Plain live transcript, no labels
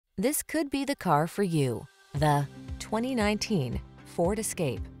This could be the car for you. The 2019 Ford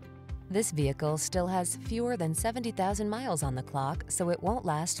Escape. This vehicle still has fewer than 70,000 miles on the clock, so it won't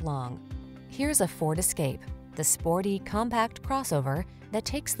last long. Here's a Ford Escape, the sporty, compact crossover that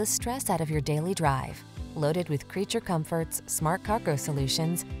takes the stress out of your daily drive. Loaded with creature comforts, smart cargo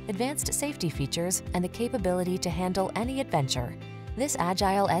solutions, advanced safety features, and the capability to handle any adventure, this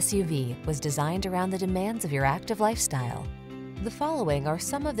agile SUV was designed around the demands of your active lifestyle. The following are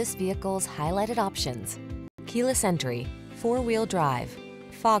some of this vehicle's highlighted options: keyless entry, four-wheel drive,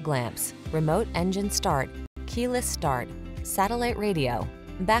 fog lamps, remote engine start, keyless start, satellite radio,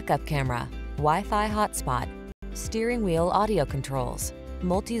 backup camera, Wi-Fi hotspot, steering wheel audio controls,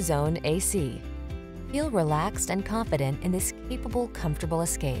 multi-zone AC. Feel relaxed and confident in this capable, comfortable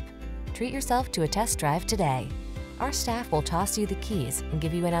Escape. Treat yourself to a test drive today. Our staff will toss you the keys and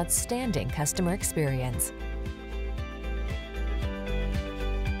give you an outstanding customer experience.